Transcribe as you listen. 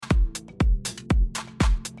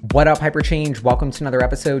What up, Hyperchange? Welcome to another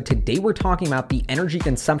episode. Today we're talking about the energy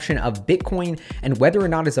consumption of Bitcoin and whether or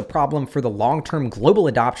not it's a problem for the long-term global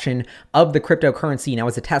adoption of the cryptocurrency. Now,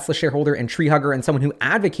 as a Tesla shareholder and tree hugger and someone who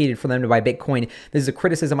advocated for them to buy Bitcoin, this is a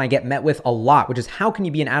criticism I get met with a lot, which is how can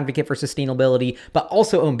you be an advocate for sustainability but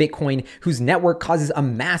also own Bitcoin whose network causes a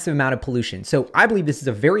massive amount of pollution? So I believe this is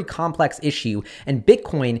a very complex issue, and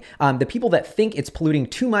Bitcoin, the people that think it's polluting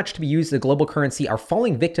too much to be used as a global currency are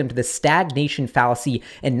falling victim to the stagnation fallacy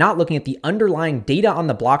and not looking at the underlying data on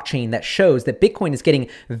the blockchain that shows that Bitcoin is getting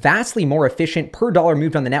vastly more efficient per dollar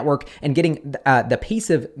moved on the network, and getting the pace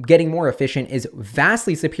of getting more efficient is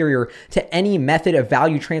vastly superior to any method of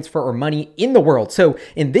value transfer or money in the world. So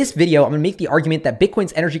in this video, I'm going to make the argument that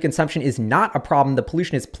Bitcoin's energy consumption is not a problem. The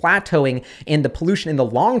pollution is plateauing, and the pollution in the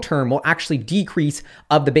long term will actually decrease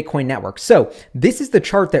of the Bitcoin network. So this is the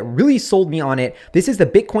chart that really sold me on it. This is the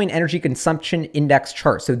Bitcoin energy consumption index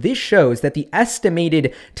chart. So this shows that the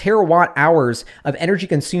estimated terawatt hours of energy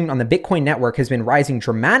consumed on the Bitcoin network has been rising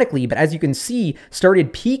dramatically, but as you can see,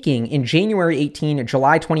 started peaking in January 18,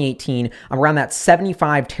 July 2018, around that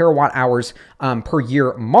 75 terawatt hours per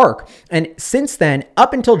year mark. And since then,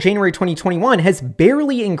 up until January 2021, has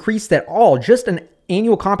barely increased at all, just an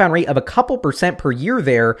annual compound rate of a couple percent per year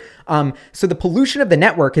there. So the pollution of the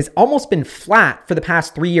network has almost been flat for the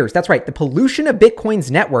past 3 years. That's right. The pollution of Bitcoin's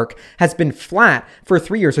network has been flat for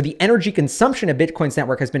 3 years, or the energy consumption of Bitcoin's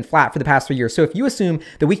network has been flat for the past 3 years. So if you assume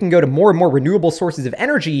that we can go to more and more renewable sources of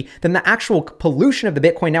energy, then the actual pollution of the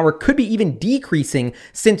Bitcoin network could be even decreasing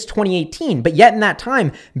since 2018. But yet in that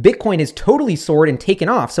time, Bitcoin has totally soared and taken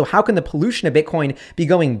off. So how can the pollution of Bitcoin be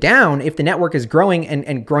going down if the network is growing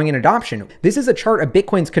and growing in adoption? This is a chart of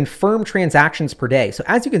Bitcoin's confirmed transactions per day. So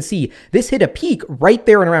as you can see, this hit a peak right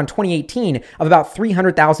there in around 2018 of about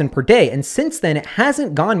 300,000 per day. And since then, it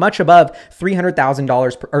hasn't gone much above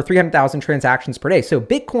 $300,000 or 300,000 transactions per day. So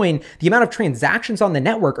Bitcoin, the amount of transactions on the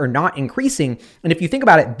network are not increasing. And if you think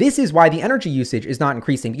about it, this is why the energy usage is not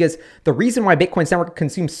increasing, because the reason why Bitcoin's network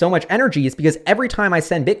consumes so much energy is because every time I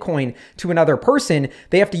send Bitcoin to another person,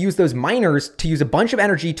 they have to use those miners to use a bunch of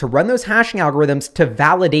energy to run those hashing algorithms to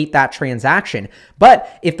validate that transaction.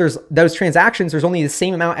 But if there's those transactions, there's only the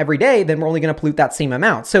same amount every day, then we're only going to pollute that same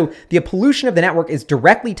amount. So the pollution of the network is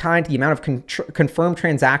directly tied to the amount of confirmed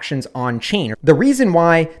transactions on chain. The reason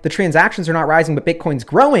why the transactions are not rising but Bitcoin's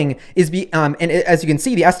growing is and as you can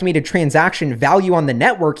see, the estimated transaction value on the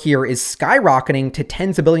network here is skyrocketing to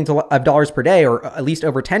tens of billions of dollars per day, or at least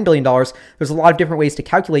over $10 billion. There's a lot of different ways to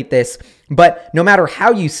calculate this, but no matter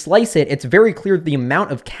how you slice it, it's very clear that the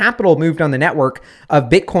amount of capital moved on the network of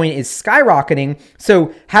Bitcoin is skyrocketing.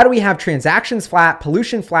 So how do we have transactions flat,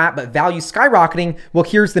 pollution flat, but value skyrocketing? Well,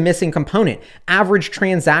 here's the missing component: average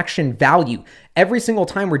transaction value. Every single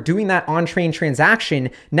time we're doing that on-chain transaction,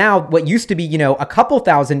 now what used to be, a couple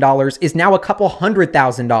 $1,000s is now a couple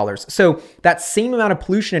 $100,000. So that same amount of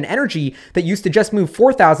pollution and energy that used to just move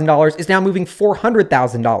 $4,000 is now moving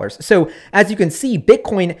 $400,000. So as you can see,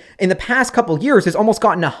 Bitcoin in the past couple years has almost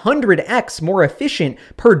gotten 100x more efficient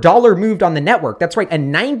per dollar moved on the network. That's right, a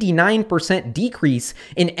 99% decrease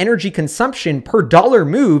in energy consumption per dollar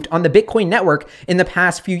moved on the Bitcoin network in the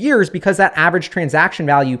past few years, because that average transaction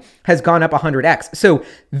value has gone up 100x. So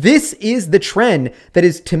this is the trend that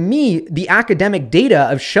is, to me, the academic data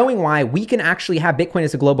of showing why we can actually have Bitcoin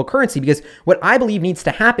as a global currency. Because what I believe needs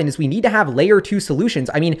to happen is we need to have layer 2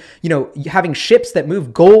 solutions. I mean, having ships that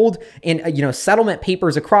move gold and, settlement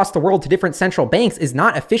papers across the world to different central banks is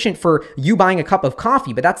not efficient for you buying a cup of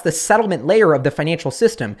coffee, but that's the settlement layer of the financial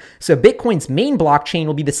system. So Bitcoin's main blockchain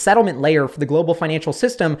will be the settlement layer for the global financial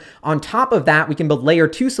system. On top of that, we can build layer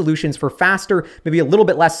 2 solutions for faster, maybe a little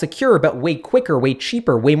bit less secure, but way quicker, way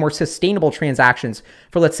cheaper, way more sustainable transactions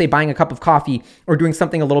for, let's say, buying a cup of coffee or doing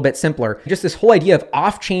something a little bit simpler. Just this whole idea of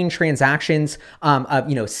off-chain transactions,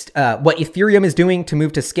 what Ethereum is doing to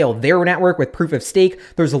move to scale their network with proof of stake.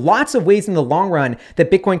 There's lots of ways in the long run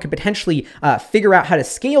that Bitcoin could potentially figure out how to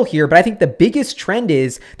scale here. But I think the biggest trend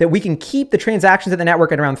is that we can keep the transactions of the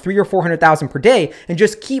network at around 300,000 or 400,000 per day and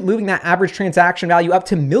just keep moving that average transaction value up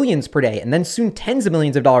to millions per day, and then soon tens of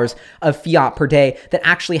millions of dollars of fiat per day that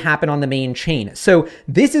actually happen on the main chain. So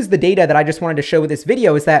this is the data that I just wanted to show with this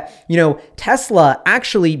video, is that, Tesla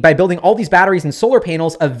actually, by building all these batteries and solar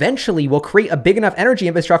panels, eventually will create a big enough energy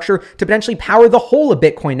infrastructure to potentially power the whole of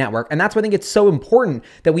Bitcoin network. And that's why I think it's so important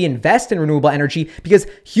that we invest in renewable energy, because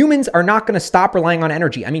humans are not going to stop relying on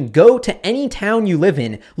energy. I mean, go to any town you live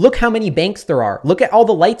in, look how many banks there are, look at all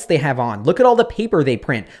the lights they have on, look at all the paper they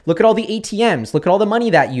print, look at all the ATMs, look at all the money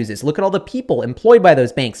that uses, look at all the people employed by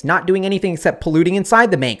those banks not doing anything except polluting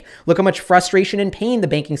inside the bank. Look how much frustration and pain the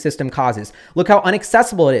banking system causes. Look how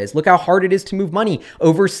inaccessible it is. Look how hard it is to move money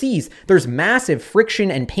overseas. There's massive friction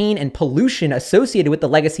and pain and pollution associated with the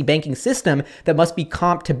legacy banking system that must be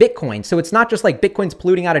comped to Bitcoin. So it's not just like Bitcoin's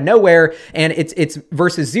polluting out of nowhere and it's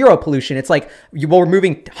versus zero pollution. It's like, we're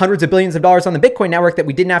moving hundreds of billions of dollars on the Bitcoin network that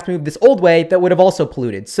we didn't have to move this old way that would have also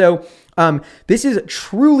polluted. So this is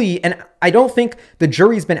truly, and I don't think the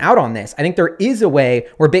jury's been out on this. I think there is a way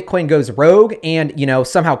where Bitcoin goes rogue and,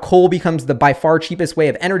 somehow coal becomes the by far cheapest way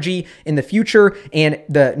of energy in the future. And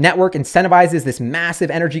the network incentivizes this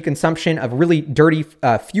massive energy consumption of really dirty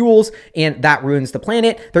fuels, and that ruins the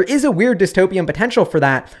planet. There is a weird dystopian potential for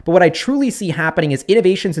that. But what I truly see happening is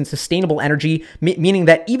innovations in sustainable energy, meaning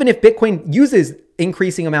that even if Bitcoin uses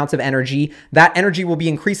increasing amounts of energy, that energy will be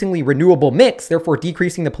increasingly renewable mix, therefore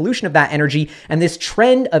decreasing the pollution of that energy. And this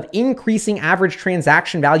trend of increasing average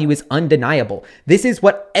transaction value is undeniable. This is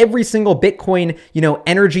what every single Bitcoin,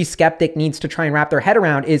 energy skeptic needs to try and wrap their head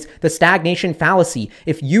around, is the stagnation fallacy.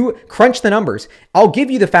 If you crunch the numbers, I'll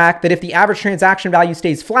give you the fact that if the average transaction value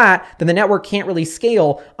stays flat, then the network can't really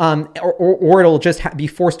scale, or it'll just be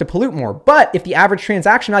forced to pollute more. But if the average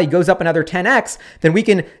transaction value goes up another 10x, then we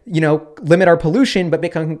can, limit our pollution, but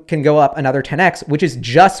Bitcoin can go up another 10x, which is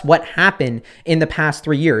just what happened in the past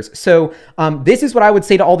 3 years. So this is what I would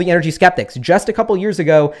say to all the energy skeptics. Just a couple years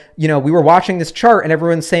ago, we were watching this chart and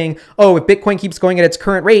everyone's saying, oh, if Bitcoin keeps going at its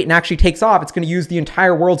current rate and actually takes off, it's going to use the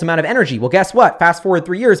entire world's amount of energy. Well, guess what? Fast forward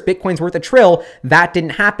 3 years, Bitcoin's worth $1 trillion. That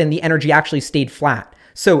didn't happen. The energy actually stayed flat.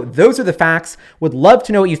 So those are the facts. Would love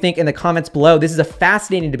to know what you think in the comments below. This is a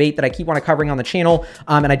fascinating debate that I keep covering on the channel,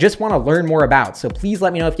 and I just want to learn more about. So please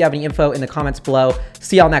let me know if you have any info in the comments below.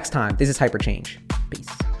 See y'all next time. This is Hyperchange.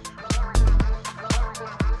 Peace.